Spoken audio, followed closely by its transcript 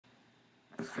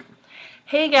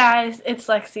Hey guys, it's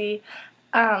Lexie.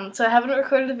 So I haven't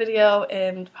recorded a video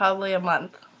in probably a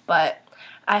month, but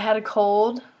I had a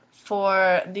cold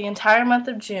for the entire month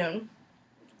of June,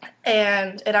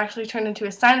 and it actually turned into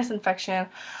a sinus infection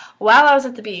while I was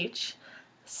at the beach.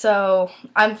 So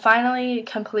I'm finally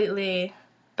completely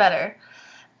better,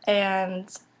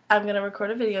 and I'm gonna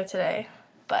record a video today.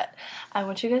 But I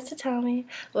want you guys to tell me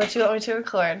what you want me to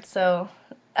record. So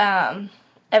um,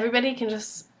 everybody can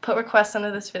just put requests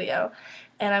under this video,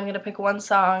 and I'm gonna pick one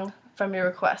song from your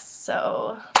requests.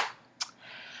 So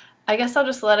I guess I'll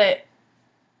just let it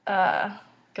uh,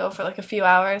 go for like a few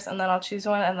hours, and then I'll choose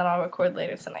one, and then I'll record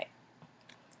later tonight.